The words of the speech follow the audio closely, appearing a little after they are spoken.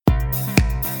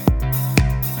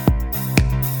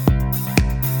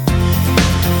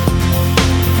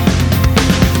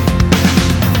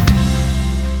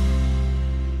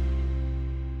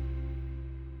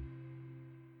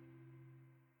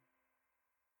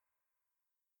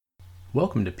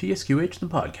Welcome to PSQH, the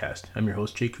podcast. I'm your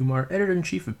host, Jay Kumar,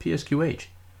 Editor-in-Chief of PSQH.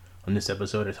 On this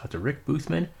episode, I talked to Rick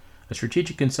Boothman, a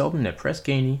strategic consultant at Press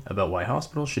Ganey, about why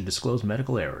hospitals should disclose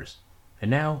medical errors.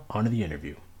 And now, on to the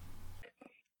interview.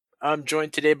 I'm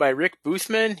joined today by Rick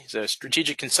Boothman. He's a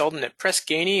strategic consultant at Press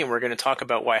Ganey, and we're going to talk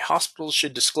about why hospitals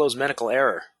should disclose medical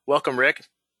error. Welcome, Rick.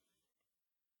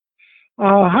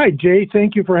 Hi, Jay.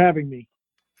 Thank you for having me.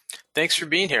 Thanks for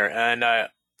being here. And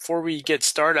before we get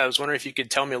started, I was wondering if you could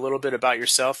tell me a little bit about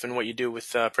yourself and what you do with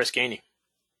Press Ganey.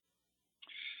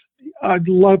 I'd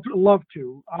love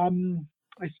to.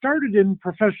 I started in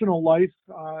professional life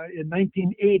in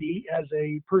 1980 as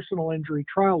a personal injury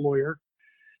trial lawyer.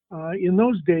 In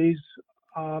those days,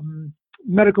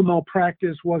 medical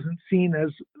malpractice wasn't seen as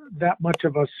that much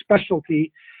of a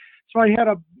specialty, so I had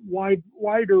a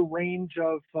wider range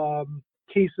of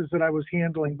cases that I was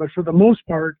handling. But for the most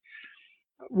part,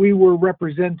 we were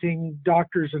representing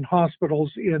doctors and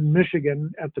hospitals in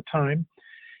Michigan at the time,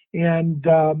 and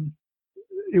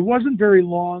it wasn't very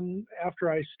long after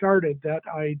I started that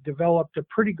I developed a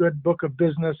pretty good book of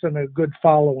business and a good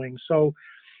following. So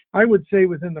I would say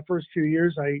within the first few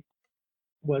years, I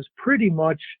was pretty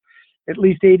much at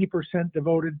least 80%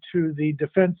 devoted to the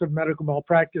defense of medical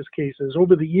malpractice cases.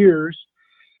 Over the years,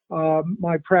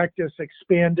 my practice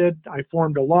expanded. I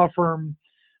formed a law firm,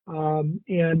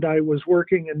 and I was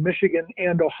working in Michigan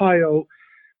and Ohio,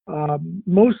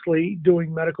 mostly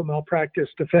doing medical malpractice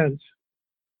defense.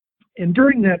 And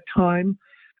during that time,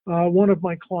 one of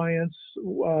my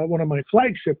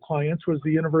flagship clients was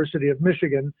the University of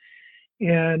Michigan,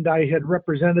 and I had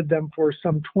represented them for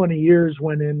some 20 years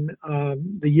when in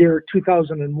the year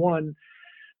 2001,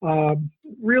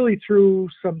 really through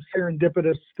some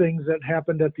serendipitous things that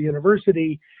happened at the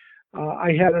university,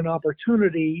 I had an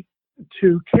opportunity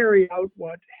to carry out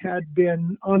what had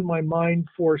been on my mind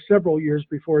for several years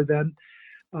before then.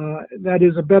 That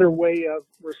is a better way of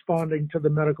responding to the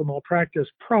medical malpractice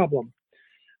problem.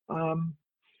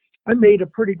 I made a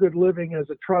pretty good living as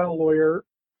a trial lawyer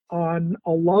on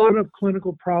a lot of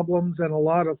clinical problems and a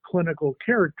lot of clinical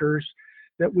characters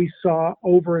that we saw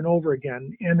over and over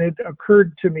again. And it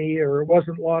occurred to me, or it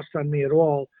wasn't lost on me at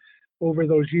all over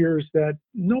those years, that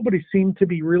nobody seemed to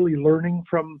be really learning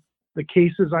from the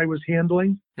cases I was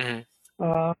handling.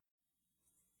 Mm-hmm.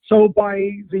 So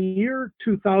by the year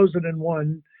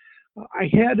 2001, I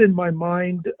had in my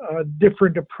mind a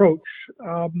different approach,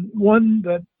 one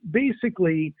that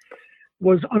basically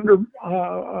was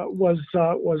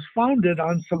founded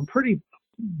on some pretty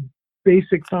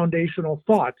basic foundational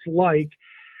thoughts, like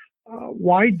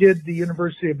why did the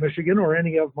University of Michigan or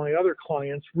any of my other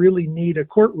clients really need a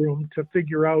courtroom to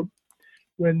figure out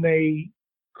when they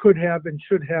could have and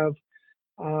should have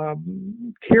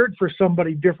cared for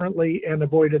somebody differently and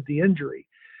avoided the injury.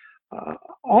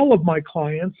 All of my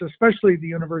clients, especially the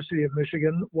University of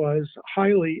Michigan, were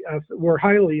highly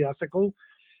ethical,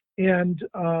 and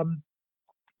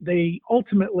they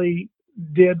ultimately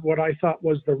did what I thought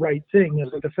was the right thing.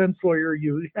 As a defense lawyer,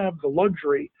 you have the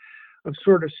luxury of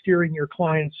sort of steering your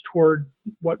clients toward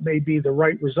what may be the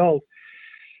right result.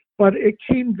 But it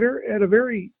came at a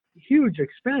very huge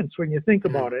expense when you think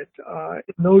about it.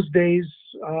 In those days,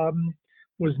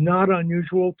 was not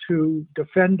unusual to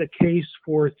defend a case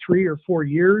for 3 or 4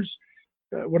 years.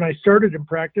 When I started in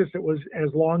practice, it was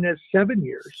as long as 7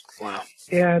 years. Wow.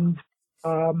 And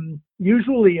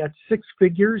usually at 6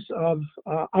 figures of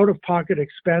out-of-pocket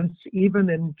expense, even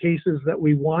in cases that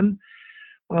we won.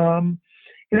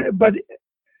 But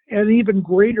an even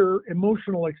greater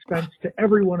emotional expense to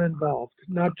everyone involved,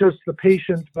 not just the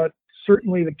patient, but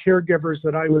certainly the caregivers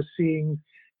that I was seeing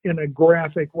in a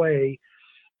graphic way.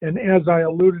 And as I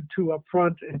alluded to up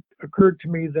front, it occurred to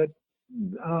me that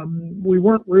we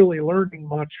weren't really learning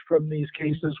much from these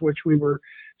cases, which we were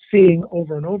seeing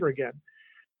over and over again.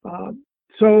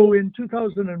 So in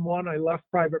 2001, I left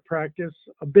private practice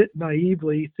a bit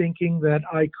naively, thinking that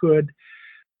I could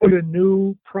put a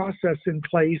new process in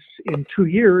place in 2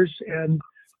 years. And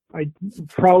I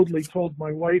proudly told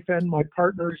my wife and my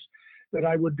partners that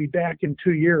I would be back in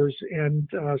 2 years. And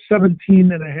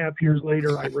 17 and a half years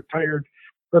later, I retired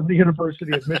from the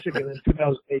University of Michigan in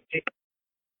 2018,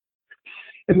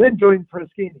 and then joined Press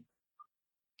Ganey.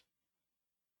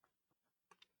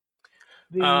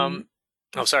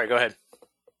 Sorry, go ahead.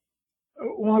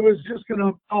 Well, I was just going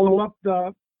to follow up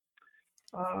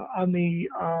on the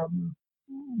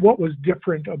what was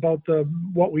different about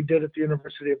what we did at the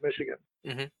University of Michigan.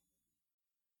 Mm-hmm.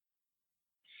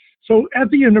 So at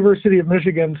the University of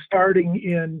Michigan, starting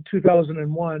in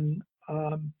 2001,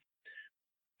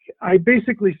 I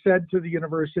basically said to the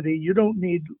university, you don't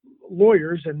need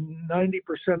lawyers and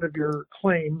 90% of your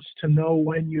claims to know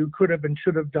when you could have and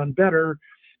should have done better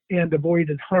and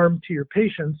avoided harm to your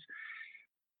patients.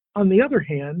 On the other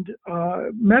hand,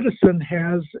 medicine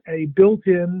has a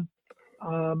built-in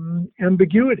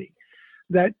ambiguity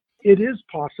that it is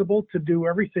possible to do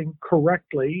everything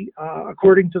correctly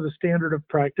according to the standard of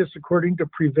practice, according to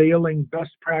prevailing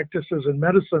best practices in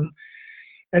medicine,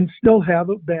 and still have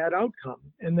a bad outcome.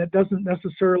 And that doesn't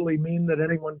necessarily mean that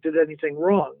anyone did anything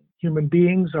wrong. Human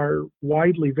beings are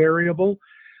widely variable.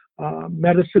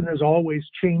 Medicine is always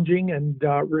changing and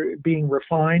being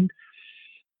refined.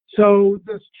 So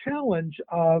this challenge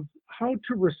of how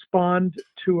to respond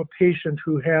to a patient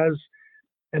who has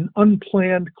an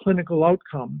unplanned clinical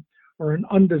outcome or an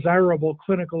undesirable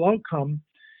clinical outcome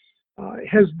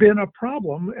has been a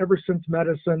problem ever since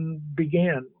medicine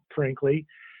began, frankly.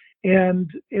 And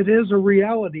it is a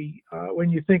reality when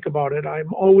you think about it.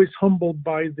 I'm always humbled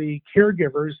by the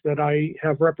caregivers that I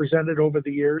have represented over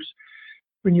the years.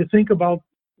 When you think about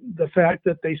the fact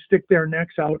that they stick their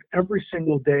necks out every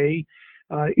single day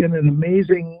in an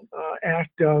amazing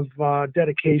act of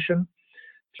dedication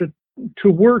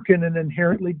to work in an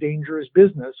inherently dangerous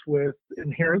business with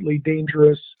inherently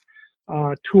dangerous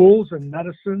tools and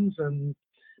medicines and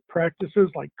practices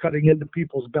like cutting into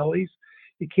people's bellies.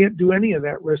 You can't do any of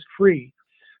that risk-free.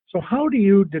 So how do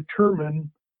you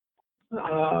determine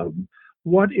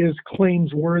what is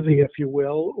claims worthy, if you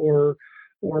will, or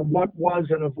what was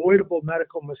an avoidable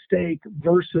medical mistake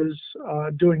versus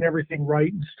doing everything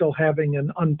right and still having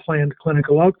an unplanned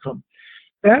clinical outcome?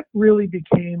 That really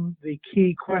became the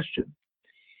key question.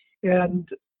 And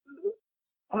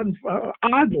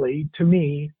oddly to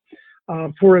me,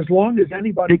 for as long as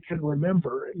anybody can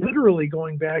remember, literally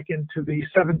going back into the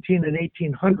 17 and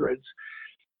 1800s,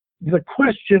 the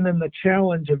question and the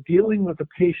challenge of dealing with a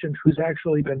patient who's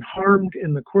actually been harmed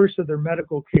in the course of their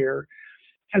medical care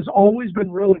has always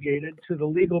been relegated to the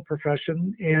legal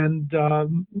profession and,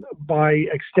 by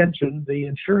extension, the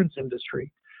insurance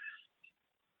industry.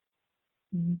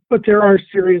 But there are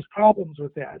serious problems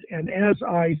with that. And as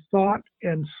I thought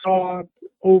and saw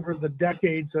over the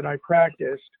decades that I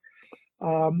practiced,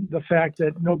 the fact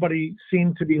that nobody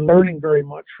seemed to be learning very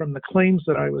much from the claims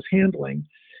that I was handling,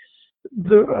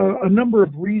 a number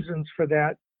of reasons for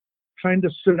that kind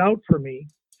of stood out for me.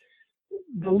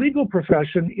 The legal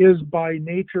profession is by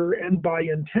nature and by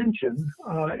intention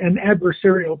an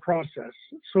adversarial process.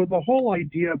 So the whole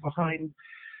idea behind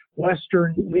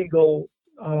Western legal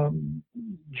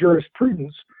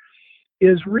jurisprudence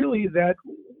is really that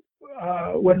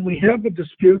when we have a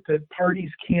dispute that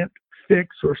parties can't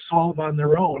fix or solve on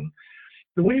their own,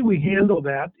 the way we handle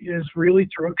that is really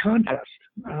through a contest.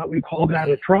 We call that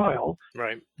a trial.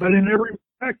 Right. But in every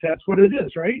respect, that's what it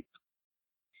is, right?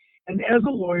 And as a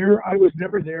lawyer, I was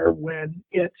never there when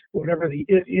whatever the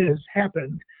it is,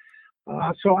 happened.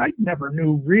 So I never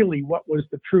knew really what was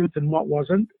the truth and what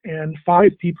wasn't. And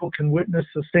 5 people can witness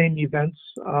the same events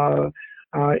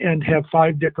and have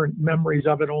 5 different memories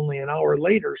of it only an hour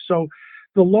later. So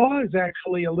the law is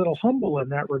actually a little humble in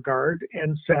that regard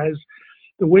and says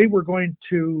the way we're going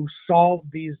to solve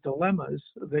these dilemmas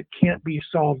that can't be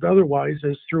solved otherwise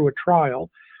is through a trial.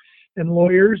 And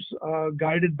lawyers,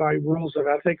 guided by rules of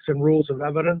ethics and rules of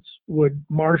evidence, would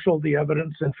marshal the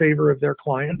evidence in favor of their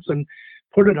clients and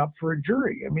put it up for a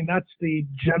jury. I mean, that's the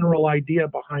general idea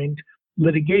behind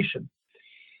litigation.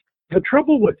 The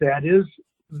trouble with that is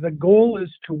the goal is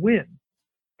to win.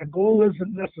 The goal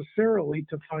isn't necessarily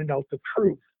to find out the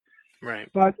truth. Right.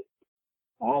 But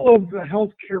all of the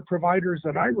healthcare providers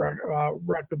that I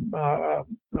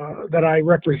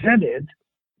represented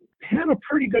had a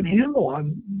pretty good handle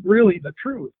on really the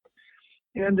truth.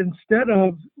 And instead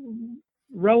of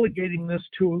relegating this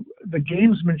to the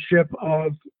gamesmanship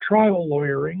of trial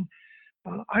lawyering,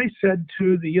 I said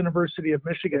to the University of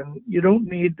Michigan, you don't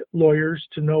need lawyers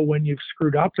to know when you've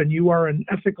screwed up, and you are an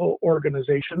ethical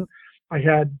organization. I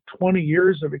had 20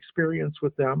 years of experience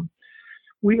with them.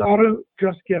 We ought to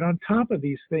just get on top of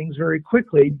these things very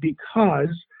quickly, because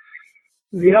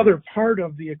the other part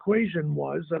of the equation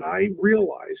was that I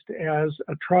realized as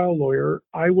a trial lawyer,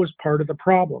 I was part of the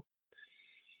problem.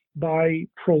 By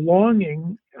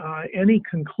prolonging any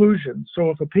conclusion,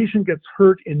 so if a patient gets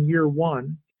hurt in year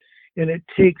 1, and it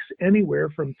takes anywhere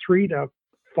from 3 to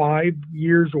 5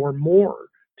 years or more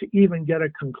to even get a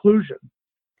conclusion,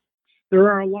 there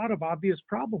are a lot of obvious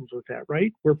problems with that,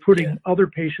 right? We're putting other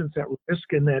patients at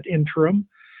risk in that interim.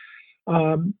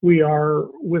 We are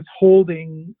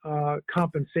withholding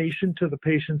compensation to the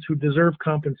patients who deserve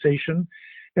compensation,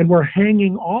 and we're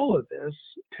hanging all of this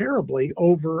terribly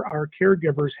over our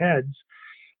caregivers' heads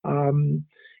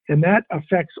And that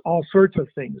affects all sorts of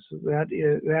things.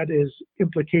 That is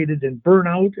implicated in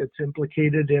burnout. It's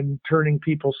implicated in turning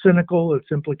people cynical.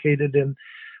 It's implicated in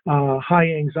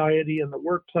high anxiety in the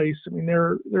workplace. I mean,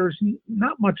 there's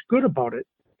not much good about it.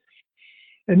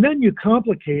 And then you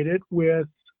complicate it with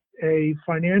a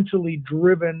financially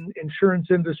driven insurance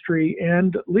industry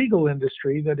and legal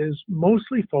industry that is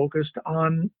mostly focused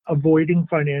on avoiding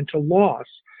financial loss.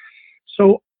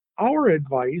 So our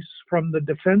advice from the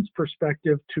defense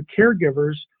perspective to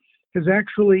caregivers has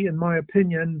actually, in my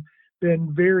opinion,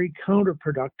 been very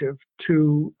counterproductive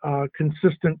to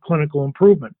consistent clinical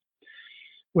improvement.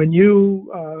 When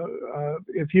you,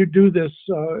 if you do this,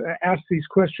 ask these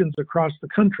questions across the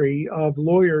country of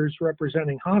lawyers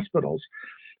representing hospitals,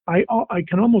 I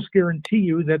can almost guarantee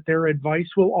you that their advice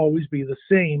will always be the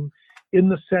same in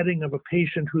the setting of a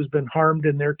patient who's been harmed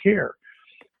in their care.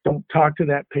 Don't talk to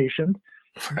that patient.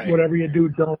 Right. Whatever you do,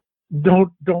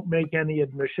 don't make any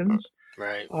admissions.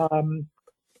 Right.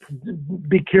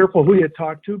 Be careful who you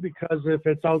talk to, because if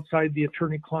it's outside the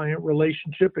attorney-client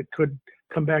relationship, it could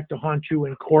come back to haunt you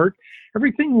in court.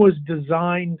 Everything was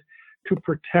designed to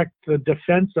protect the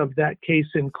defense of that case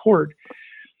in court.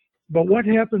 But what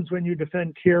happens when you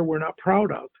defend care we're not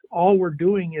proud of? All we're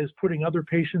doing is putting other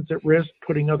patients at risk,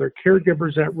 putting other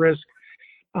caregivers at risk,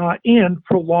 and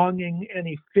prolonging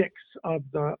any fix of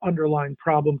the underlying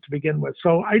problem to begin with.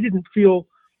 So I didn't feel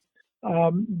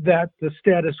that the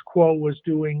status quo was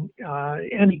doing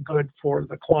any good for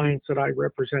the clients that I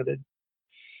represented.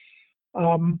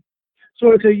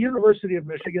 So at the University of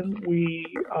Michigan, we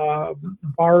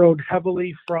borrowed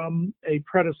heavily from a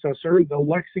predecessor. The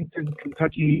Lexington,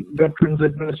 Kentucky Veterans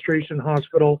Administration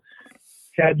Hospital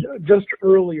had just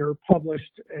earlier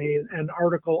published an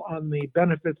article on the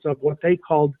benefits of what they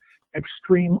called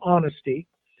extreme honesty.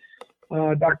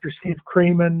 Dr. Steve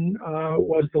Kramen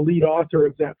was the lead author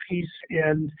of that piece,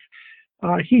 and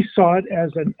he saw it as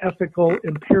an ethical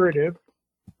imperative.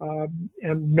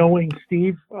 And knowing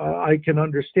Steve, I can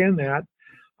understand that.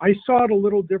 I saw it a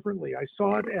little differently. I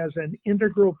saw it as an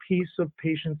integral piece of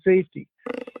patient safety,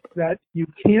 that you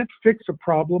can't fix a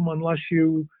problem unless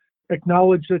you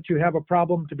acknowledge that you have a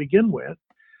problem to begin with.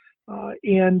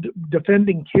 And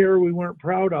defending care we weren't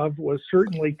proud of was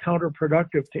certainly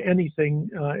counterproductive to anything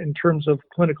in terms of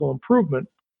clinical improvement.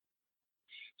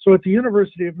 So at the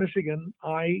University of Michigan,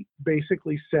 I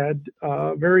basically said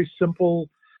a very simple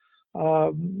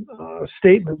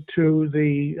statement to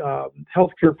the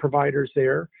healthcare providers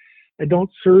there. I don't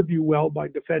serve you well by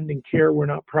defending care we're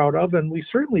not proud of, and we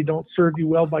certainly don't serve you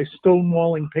well by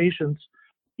stonewalling patients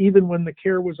even when the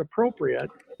care was appropriate.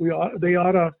 They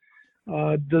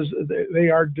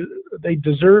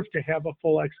deserve to have a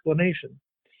full explanation.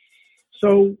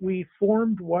 So we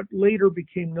formed what later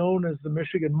became known as the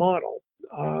Michigan Model,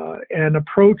 an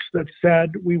approach that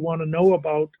said we want to know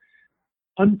about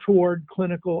untoward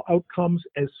clinical outcomes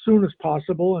as soon as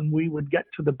possible, and we would get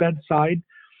to the bedside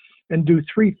and do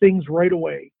three things right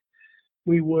away.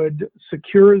 We would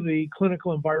secure the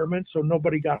clinical environment so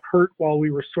nobody got hurt while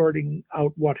we were sorting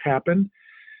out what happened.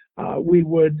 We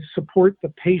would support the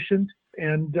patient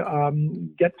and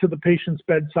get to the patient's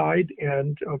bedside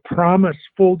and promise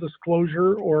full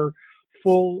disclosure or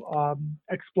full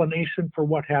explanation for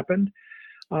what happened.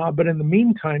 But in the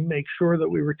meantime, make sure that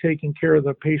we were taking care of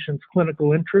the patient's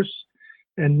clinical interests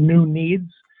and new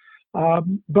needs.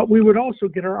 But we would also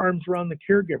get our arms around the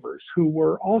caregivers who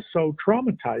were also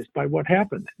traumatized by what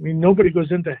happened. I mean, nobody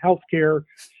goes into healthcare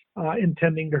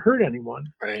intending to hurt anyone.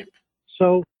 Right.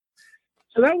 So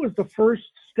that was the first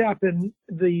step, and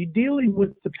the dealing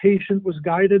with the patient was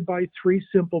guided by three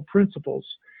simple principles.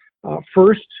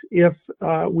 First, if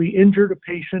we injured a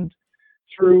patient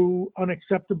through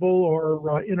unacceptable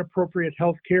or inappropriate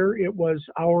health care, it was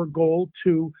our goal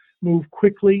to move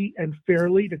quickly and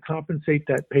fairly to compensate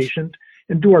that patient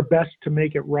and do our best to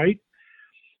make it right.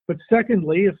 But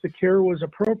secondly, if the care was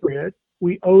appropriate,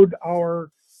 we owed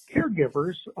our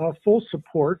caregivers full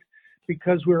support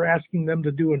because we were asking them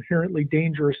to do inherently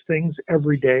dangerous things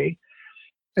every day.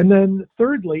 And then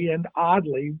thirdly, and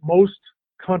oddly, most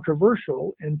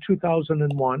controversial in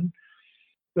 2001,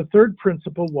 the third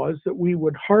principle was that we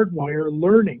would hardwire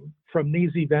learning from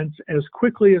these events as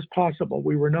quickly as possible.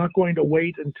 We were not going to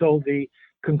wait until the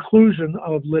conclusion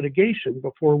of litigation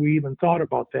before we even thought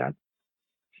about that.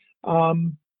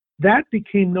 That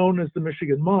became known as the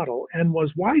Michigan Model and was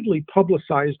widely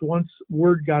publicized once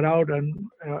word got out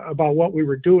about what we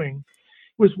were doing.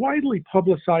 It was widely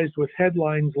publicized with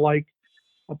headlines like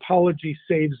 "Apology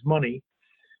Saves Money,"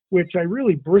 which I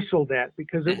really bristled at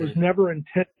because it was never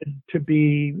intended to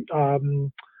be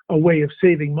a way of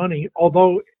saving money.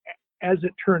 Although, as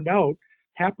it turned out,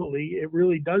 happily, it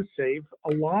really does save a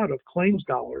lot of claims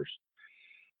dollars.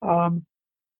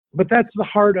 But that's the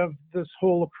heart of this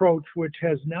whole approach, which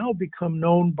has now become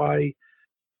known by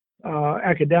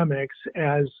academics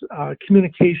as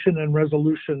communication and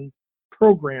resolution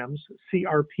programs,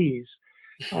 CRPs.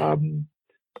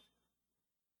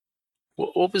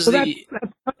 What was so the?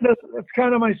 that's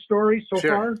kind of my story so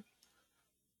Sure.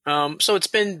 far. So it's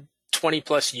been 20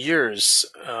 plus years.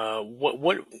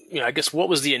 What I guess what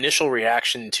was the initial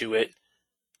reaction to it,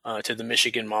 to the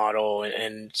Michigan model,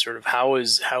 and sort of how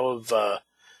have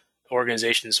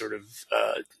organizations sort of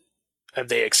have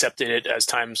they accepted it as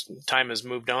time has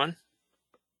moved on?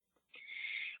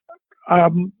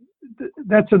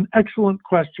 That's an excellent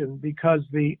question, because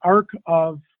the arc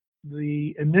of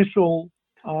the initial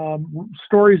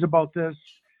stories about this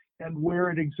and where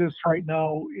it exists right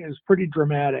now is pretty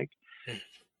dramatic.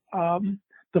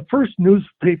 The first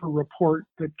newspaper report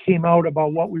that came out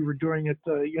about what we were doing at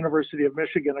the University of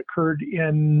Michigan occurred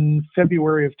in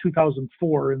February of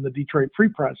 2004 in the Detroit Free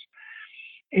Press.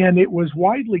 And it was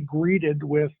widely greeted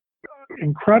with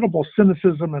incredible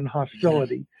cynicism and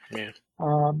hostility. Yeah.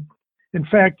 In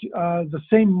fact, the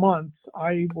same month,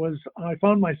 I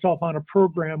found myself on a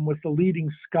program with the leading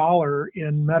scholar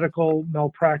in medical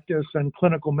malpractice and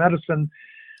clinical medicine.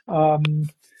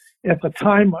 At the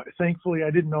time, thankfully,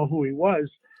 I didn't know who he was,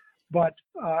 but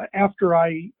after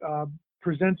I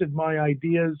presented my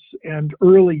ideas and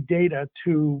early data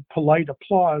to polite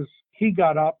applause, he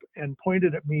got up and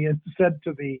pointed at me and said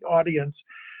to the audience,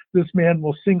 "This man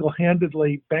will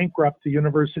single-handedly bankrupt the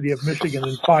University of Michigan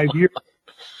in 5 years."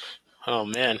 Oh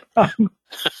man.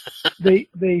 They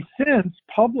since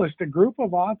published, a group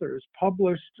of authors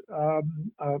published a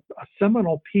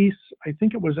seminal piece, I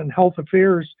think it was in Health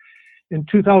Affairs in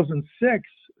 2006,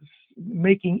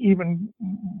 making even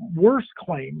worse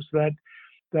claims that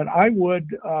I would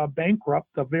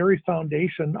bankrupt the very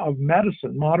foundation of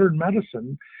medicine, modern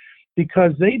medicine,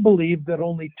 because they believed that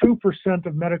only 2%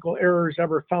 of medical errors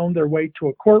ever found their way to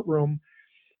a courtroom,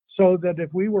 so that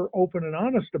if we were open and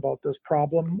honest about this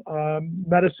problem,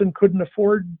 medicine couldn't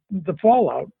afford the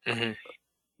fallout. Mm-hmm.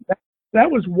 That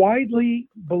was widely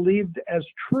believed as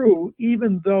true,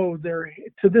 even though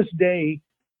to this day,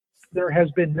 there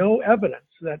has been no evidence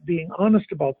that being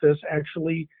honest about this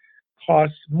actually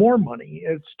costs more money.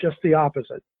 It's just the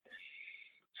opposite.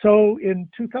 So in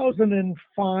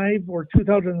 2005 or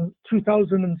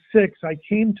 2006, I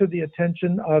came to the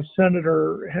attention of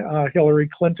Senator Hillary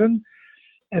Clinton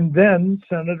and then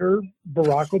Senator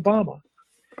Barack Obama.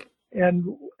 And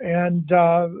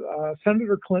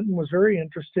Senator Clinton was very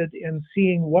interested in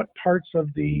seeing what parts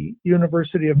of the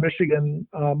University of Michigan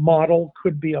model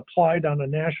could be applied on a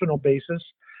national basis.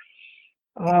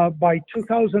 By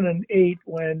 2008,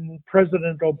 when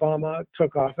President Obama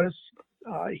took office,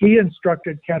 he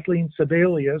instructed Kathleen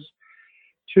Sebelius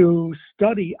to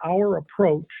study our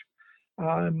approach,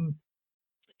 and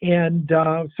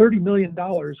 $30 million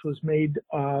was made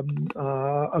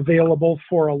available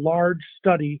for a large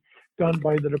study done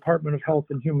by the Department of Health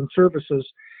and Human Services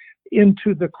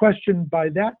into the question by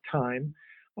that time,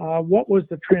 what was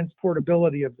the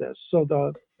transportability of this? So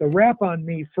the rap on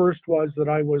me first was that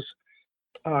I was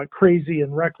crazy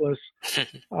and reckless.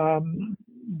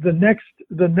 The next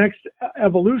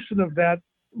evolution of that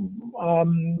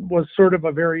was sort of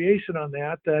a variation on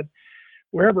that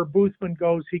wherever Boothman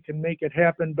goes, he can make it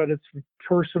happen, but it's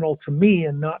personal to me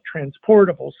and not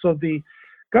transportable. So the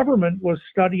government was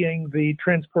studying the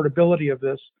transportability of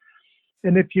this.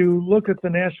 And if you look at the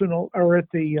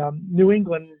New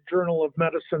England Journal of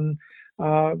Medicine,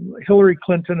 Hillary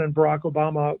Clinton and Barack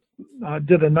Obama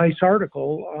did a nice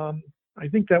article, I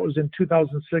think that was in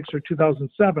 2006 or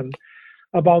 2007,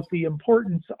 about the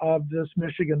importance of this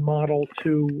Michigan model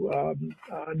to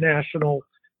national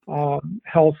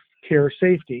health care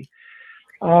safety.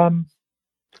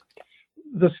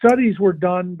 The studies were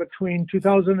done between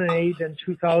 2008 and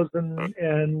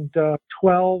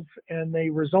 2012, and they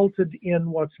resulted in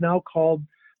what's now called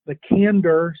the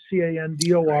CANDOR,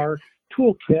 C-A-N-D-O-R,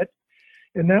 toolkit,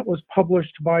 and that was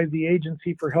published by the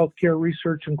Agency for Healthcare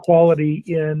Research and Quality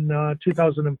in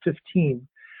 2015.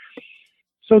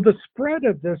 So the spread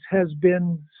of this has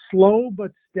been slow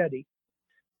but steady.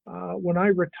 When I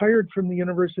retired from the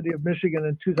University of Michigan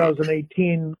in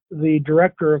 2018, the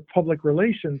director of public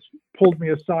relations pulled me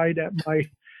aside at my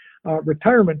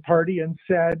retirement party and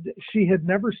said she had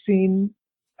never seen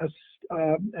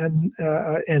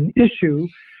an issue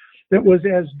that was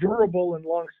as durable and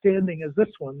long-standing as this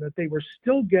one, that they were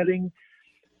still getting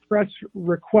press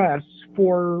requests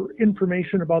for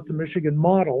information about the Michigan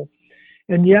model.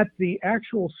 And yet the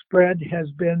actual spread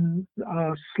has been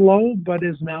slow, but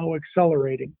is now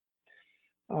accelerating.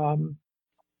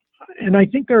 And I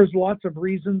think there's lots of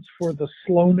reasons for the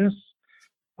slowness,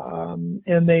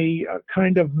 and they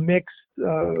kind of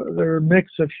they're a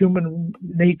mix of human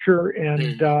nature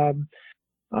and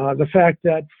the fact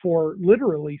that for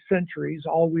literally centuries,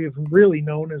 all we have really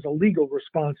known is a legal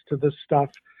response to this stuff,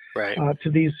 right. To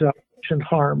these patient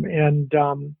harm. And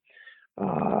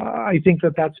I think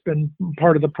that that's been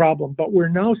part of the problem. But we're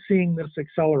now seeing this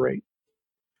accelerate.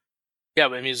 Yeah,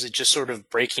 but I mean, is it just sort of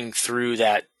breaking through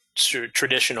that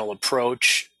traditional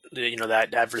approach,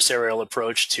 that adversarial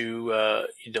approach to,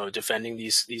 defending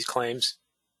these claims?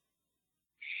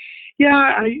 Yeah,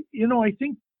 I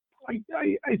think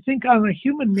on a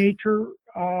human nature,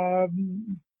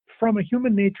 from a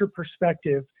human nature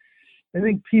perspective, I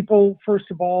think people,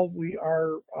 first of all, we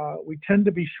tend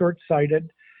to be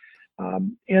short-sighted,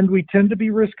 and we tend to be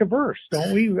risk averse,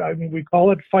 don't we? I mean, we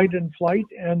call it fight and flight,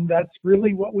 and that's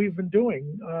really what we've been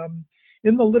doing.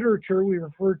 In the literature, we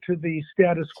refer to the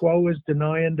status quo as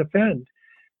deny and defend.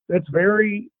 That's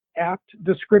very apt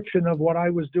description of what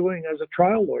I was doing as a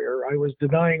trial lawyer. I was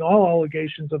denying all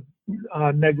allegations of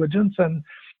negligence and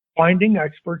finding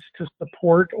experts to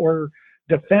support or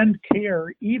defend care,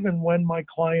 even when my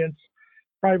clients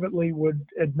privately would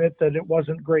admit that it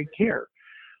wasn't great care.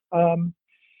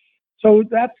 So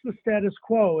that's the status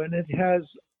quo, and it has,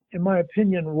 in my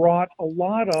opinion, wrought a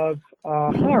lot of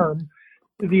harm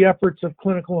to the efforts of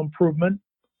clinical improvement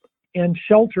and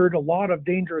sheltered a lot of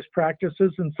dangerous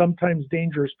practices and sometimes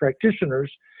dangerous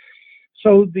practitioners.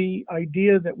 So the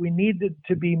idea that we needed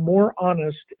to be more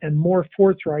honest and more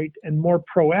forthright and more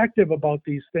proactive about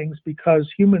these things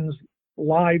because humans'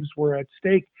 lives were at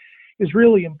stake is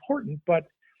really important. But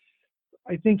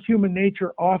I think human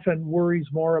nature often worries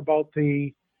more about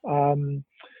the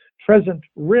present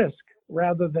risk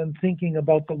rather than thinking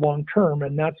about the long term,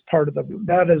 and that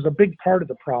is a big part of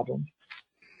the problem.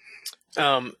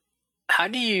 How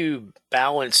do you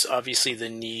balance, obviously, the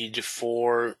need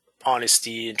for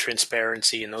honesty and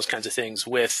transparency and those kinds of things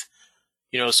with,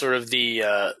 sort of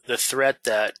the threat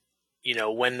that,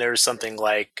 when there's something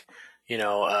like,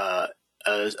 a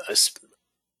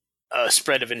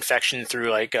spread of infection through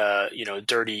like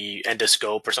dirty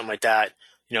endoscope or something like that,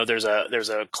 there's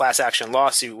a class action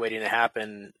lawsuit waiting to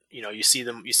happen. You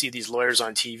see these lawyers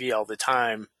on TV all the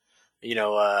time,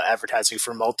 advertising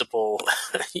for multiple,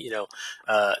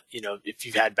 if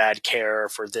you've had bad care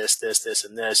for this,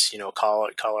 and this, call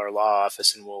our law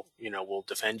office and we'll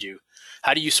defend you.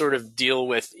 How do you sort of deal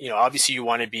with, obviously you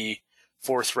want to be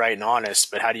forthright and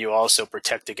honest, but how do you also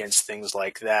protect against things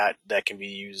like that can be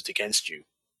used against you?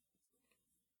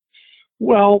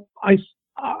 Well, I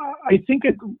think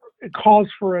it calls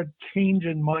for a change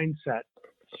in mindset.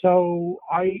 So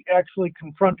I actually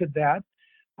confronted that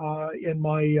in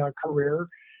my career,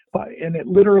 and it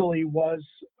literally was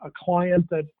a client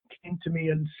that came to me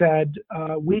and said,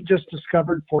 we just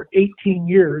discovered for 18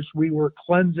 years we were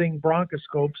cleansing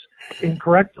bronchoscopes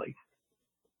incorrectly.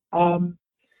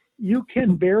 You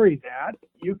can bury that.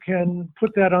 You can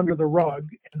put that under the rug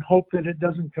and hope that it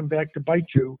doesn't come back to bite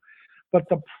you.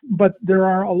 But there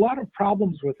are a lot of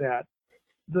problems with that.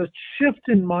 The shift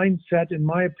in mindset, in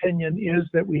my opinion, is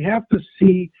that we have to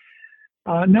see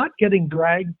not getting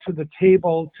dragged to the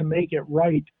table to make it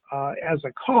right as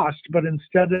a cost, but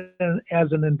instead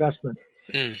as an investment.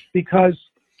 Because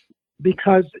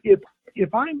if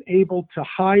I'm able to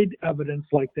hide evidence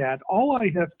like that, all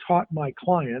I have taught my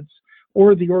clients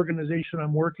or the organization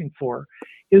I'm working for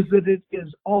is that it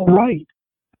is all right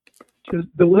to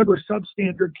deliver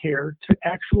substandard care to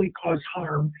actually cause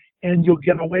harm, and you'll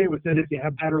get away with it if you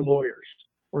have better lawyers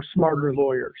or smarter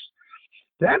lawyers.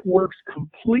 That works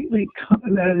completely.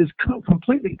 That is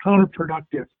completely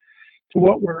counterproductive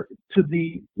to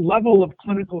the level of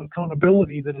clinical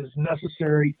accountability that is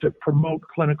necessary to promote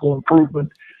clinical improvement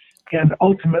and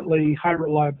ultimately high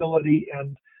reliability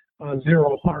and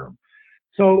zero harm.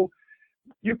 So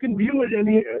you can view it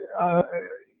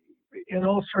in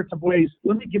all sorts of ways.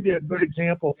 Let me give you a good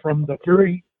example from the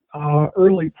very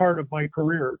early part of my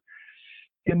career.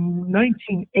 In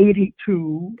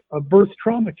 1982, a birth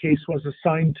trauma case was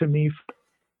assigned to me,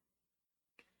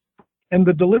 and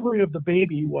the delivery of the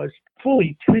baby was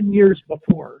fully 10 years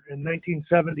before, in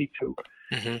 1972.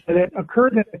 And it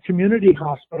occurred at a community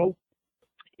hospital,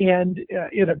 and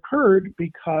it occurred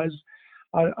because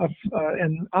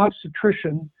an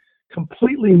obstetrician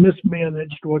completely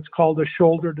mismanaged what's called a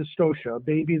shoulder dystocia, a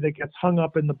baby that gets hung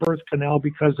up in the birth canal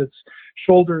because its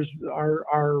shoulders are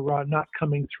not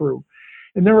coming through.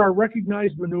 And there are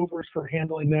recognized maneuvers for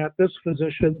handling that. This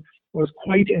physician was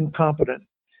quite incompetent.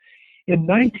 In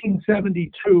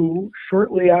 1972,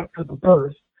 shortly after the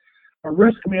birth, a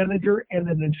risk manager and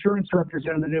an insurance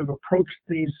representative approached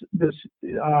this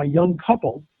young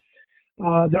couple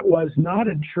that was not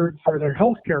insured for their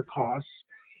healthcare costs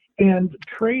and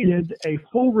traded a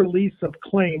full release of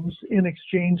claims in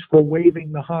exchange for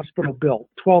waiving the hospital bill,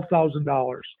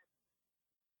 $12,000.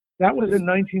 That was in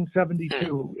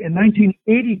 1972. In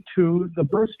 1982, the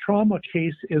birth trauma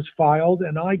case is filed,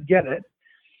 and I get it,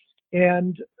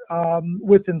 and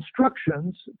with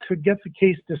instructions to get the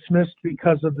case dismissed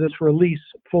because of this release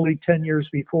fully 10 years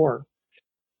before.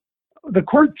 The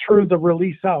court threw the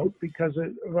release out because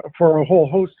for a whole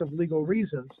host of legal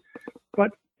reasons,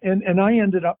 and I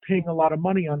ended up paying a lot of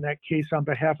money on that case on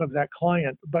behalf of that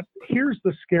client. But here's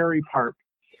the scary part.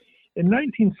 In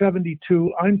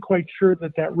 1972, I'm quite sure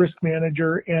that risk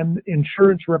manager and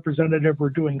insurance representative were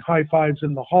doing high fives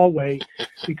in the hallway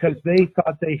because they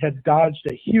thought they had dodged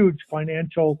a huge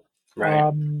financial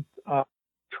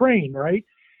train, right?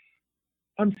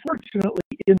 Unfortunately,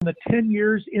 in the 10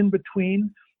 years in between,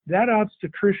 that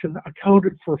obstetrician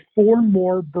accounted for 4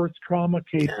 more birth trauma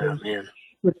cases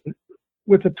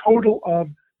with a total of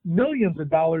millions of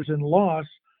dollars in loss,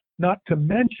 not to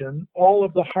mention all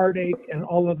of the heartache and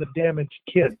all of the damaged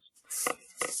kids.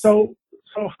 So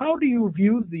how do you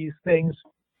view these things?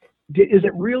 Is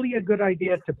it really a good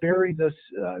idea to bury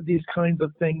these kinds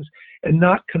of things and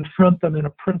not confront them in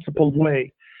a principled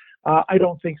way? I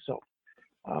don't think so.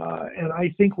 And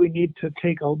I think we need to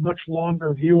take a much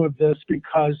longer view of this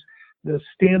because the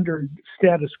standard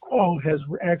status quo has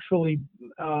actually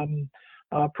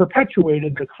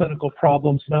perpetuated the clinical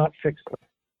problems, not fixed them.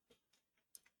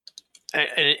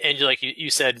 And like you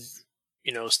said,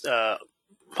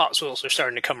 hospitals are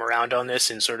starting to come around on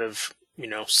this and sort of,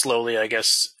 slowly, I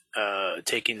guess,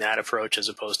 taking that approach as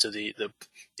opposed to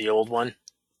the old one.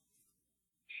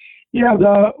 Yeah,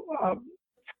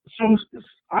 so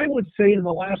I would say in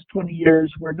the last 20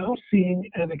 years, we're now seeing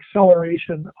an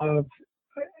acceleration of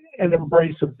an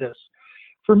embrace of this.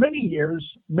 For many years,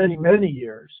 many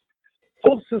years,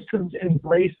 health systems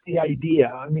embraced the idea.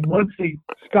 I mean, once they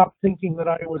stopped thinking that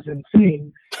I was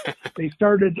insane, they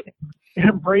started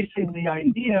embracing the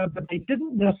idea, but they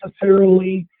didn't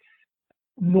necessarily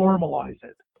normalize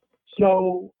it.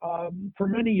 So for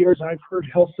many years, I've heard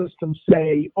health systems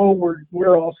say, "Oh,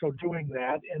 we're also doing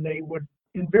that," and they would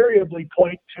invariably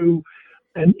point to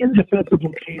an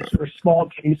indefensible case or small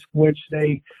case, which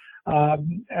they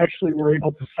actually were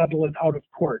able to settle it out of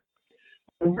court.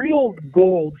 The real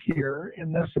goal here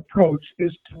in this approach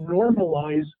is to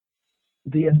normalize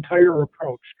the entire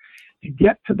approach, to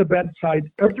get to the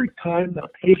bedside every time the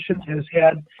patient has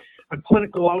had a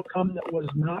clinical outcome that was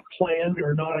not planned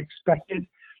or not expected.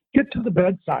 Get to the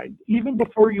bedside, even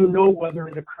before you know whether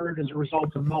it occurred as a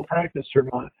result of malpractice or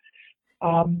not.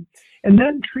 And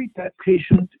then treat that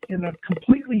patient in a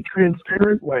completely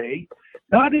transparent way,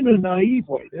 not in a naive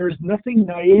way. There's nothing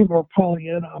naive or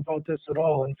Pollyanna about this at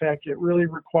all. In fact, it really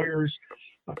requires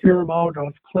a fair amount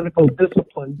of clinical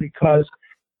discipline because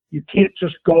you can't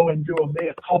just go and do a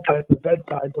mea culpa at the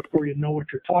bedside before you know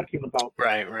what you're talking about.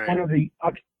 Right. One of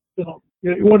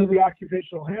the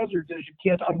occupational hazards is you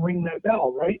can't unring that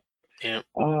bell, right? Yeah.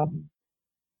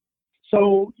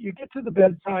 So you get to the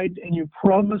bedside and you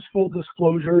promise full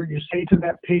disclosure. You say to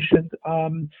that patient,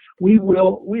 we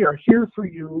are here for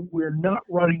you. We're not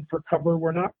running for cover.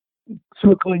 We're not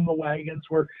circling the wagons.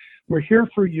 We're here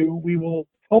for you. We will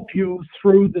help you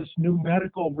through this new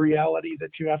medical reality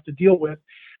that you have to deal with.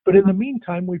 But in the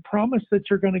meantime, we promise that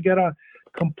you're going to get a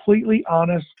completely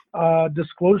honest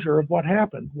disclosure of what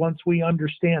happened once we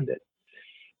understand it.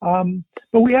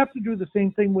 But we have to do the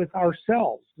same thing with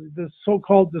ourselves. The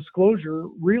so-called disclosure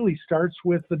really starts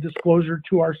with the disclosure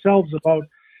to ourselves about,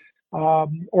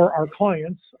 or our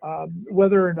clients,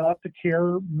 whether or not the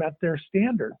care met their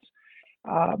standards.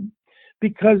 And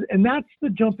that's the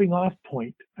jumping off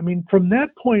point. I mean, from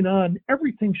that point on,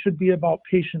 everything should be about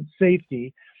patient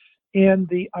safety. And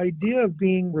the idea of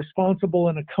being responsible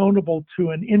and accountable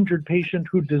to an injured patient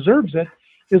who deserves it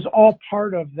is all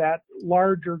part of that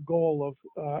larger goal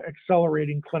of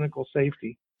accelerating clinical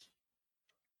safety.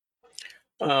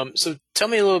 So tell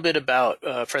me a little bit about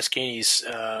Press Ganey's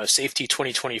Safety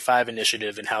 2025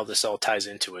 initiative and how this all ties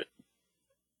into it.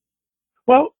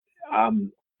 Well,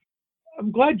 I'm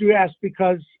glad you asked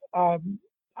because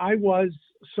I was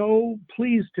so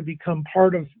pleased to become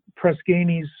part of Press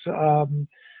Ganey's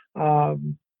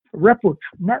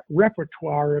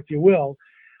repertoire, if you will.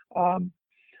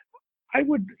 I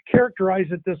would characterize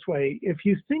it this way. If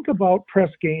you think about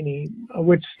Press Ganey,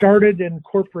 which started in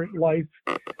corporate life,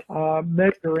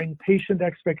 measuring patient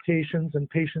expectations and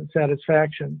patient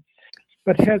satisfaction,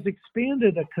 but has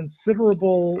expanded a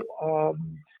considerable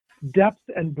depth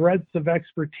and breadth of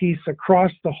expertise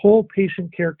across the whole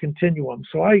patient care continuum.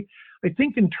 So I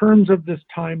think in terms of this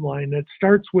timeline, it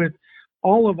starts with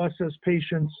all of us as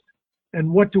patients and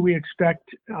what do we expect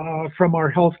from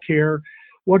our healthcare,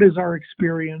 what is our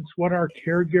experience, what our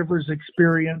caregivers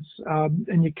experience,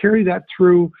 and you carry that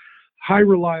through high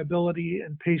reliability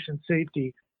and patient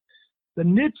safety. The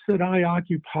niche that I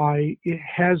occupy, it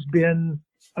has been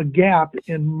a gap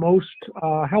in most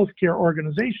healthcare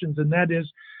organizations, and that is,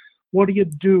 what do you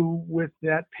do with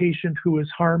that patient who is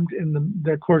harmed in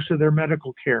the course of their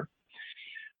medical care?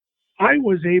 I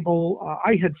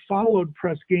had followed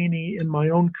Press Ganey in my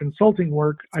own consulting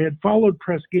work. I had followed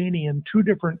Press Ganey in 2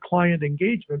 different client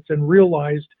engagements and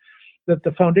realized that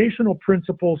the foundational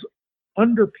principles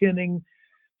underpinning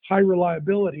high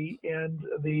reliability and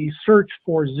the search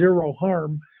for zero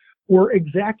harm were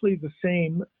exactly the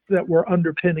same that were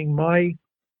underpinning my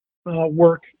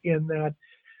work in that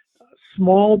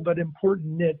small but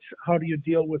important niche. How do you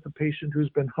deal with a patient who's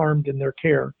been harmed in their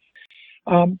care?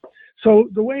 So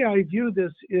the way I view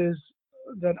this is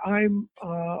that I'm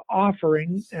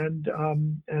offering and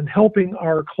helping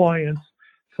our clients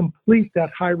complete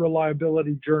that high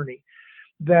reliability journey.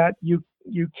 That you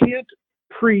can't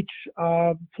preach,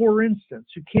 for instance,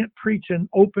 you can't preach an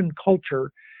open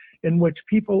culture in which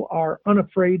people are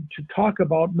unafraid to talk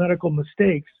about medical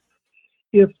mistakes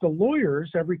if the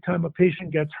lawyers, every time a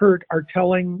patient gets hurt, are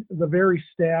telling the very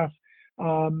staff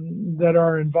that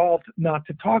are involved not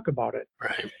to talk about it.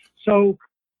 Right. So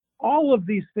all of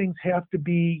these things have to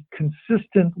be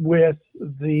consistent with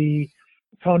the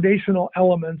foundational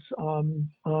elements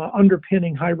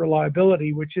underpinning high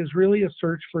reliability, which is really a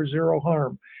search for zero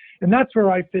harm. And that's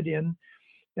where I fit in.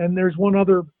 And there's one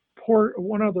other part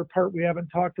we haven't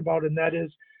talked about, and that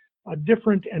is a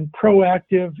different and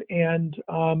proactive and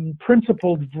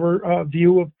principled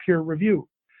view of peer review.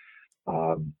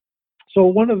 So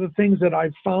one of the things that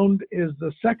I've found is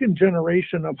the second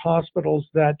generation of hospitals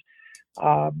that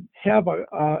have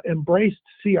embraced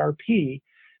CRP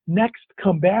next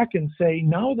come back and say,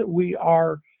 now that we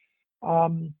are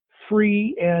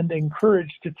free and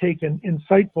encouraged to take an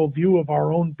insightful view of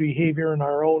our own behavior and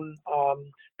our own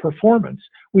performance,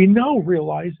 we now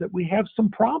realize that we have some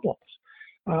problems.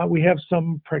 We have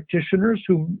some practitioners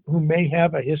who may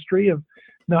have a history of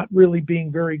not really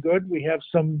being very good. We have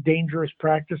some dangerous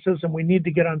practices, and we need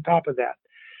to get on top of that.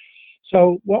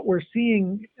 So what we're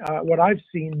seeing, what I've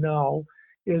seen now,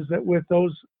 is that with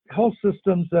those health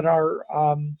systems that are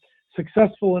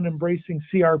successful in embracing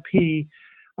CRP,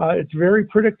 it's very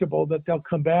predictable that they'll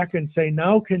come back and say,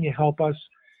 now can you help us?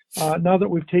 Now that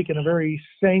we've taken a very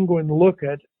sanguine look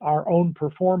at our own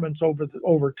performance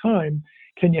over time,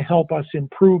 can you help us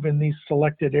improve in these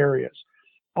selected areas,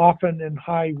 often in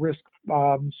high-risk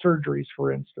surgeries,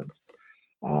 for instance.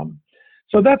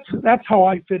 So that's how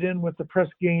I fit in with the Press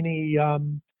Ganey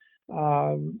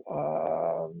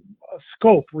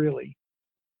scope, really.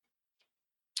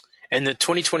 And the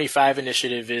 2025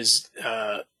 initiative is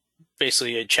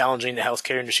basically challenging the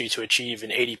healthcare industry to achieve an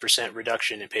 80%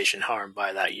 reduction in patient harm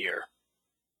by that year,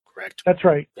 correct? That's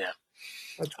right. Yeah.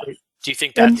 That's right. Do you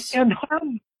think that's... And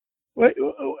harm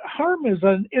is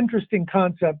an interesting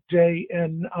concept, Jay,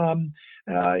 and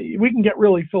we can get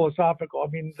really philosophical. I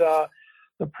mean, the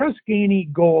Press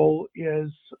Ganey goal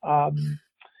is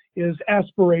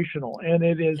aspirational, and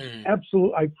it is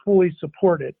absolute. I fully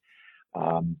support it.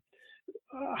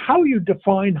 How you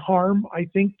define harm, I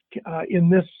think,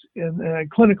 in a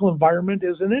clinical environment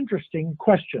is an interesting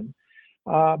question.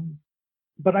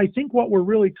 But I think what we're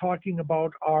really talking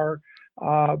about are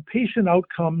patient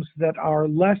outcomes that are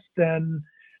less than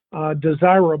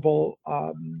desirable,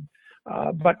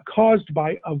 but caused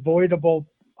by avoidable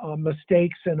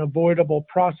mistakes and avoidable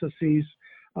processes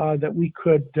that we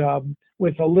could,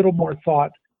 with a little more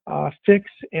thought,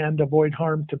 fix and avoid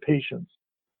harm to patients.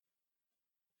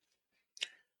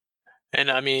 And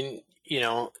I mean,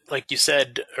 like you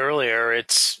said earlier,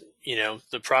 it's,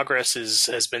 the progress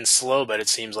has been slow, but it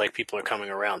seems like people are coming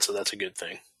around. So that's a good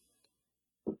thing.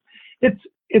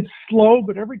 It's slow,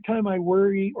 but every time I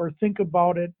worry or think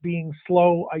about it being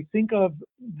slow, I think of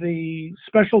the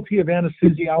specialty of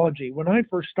anesthesiology. When I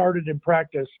first started in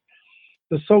practice,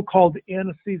 the so-called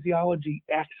anesthesiology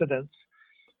accidents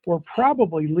were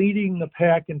probably leading the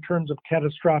pack in terms of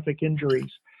catastrophic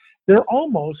injuries. They are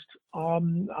almost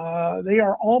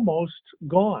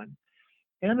gone.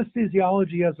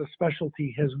 Anesthesiology as a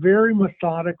specialty has very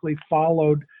methodically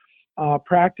followed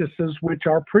practices which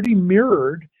are pretty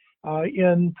mirrored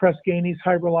in Press Ganey's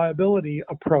high reliability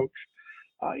approach.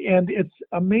 And it's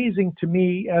amazing to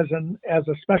me as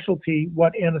a specialty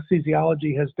what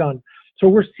anesthesiology has done. So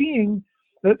we're seeing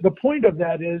the point of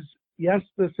that is, yes,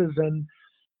 this is an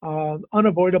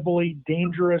unavoidably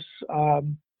dangerous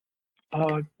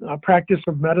practice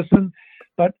of medicine,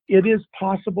 but it is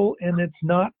possible, and it's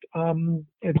not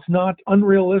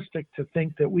unrealistic to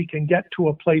think that we can get to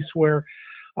a place where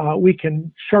we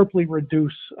can sharply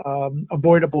reduce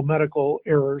avoidable medical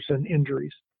errors and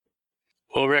injuries.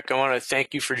 Well, Rick, I want to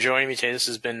thank you for joining me today. This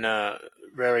has been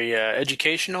very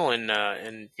educational, and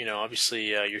obviously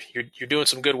you're doing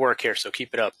some good work here. So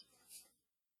keep it up.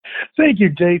 Thank you,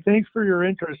 Jay. Thanks for your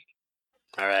interest.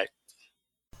 All right.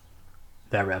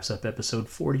 That wraps up episode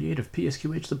 48 of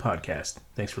PSQH the podcast.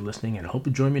 Thanks for listening, and I hope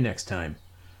you join me next time.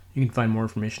 You can find more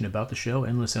information about the show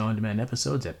and listen on-demand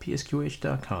episodes at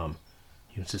psqh.com.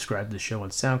 You can subscribe to the show on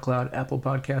SoundCloud, Apple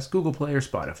Podcasts, Google Play, or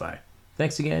Spotify.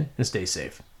 Thanks again, and stay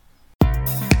safe.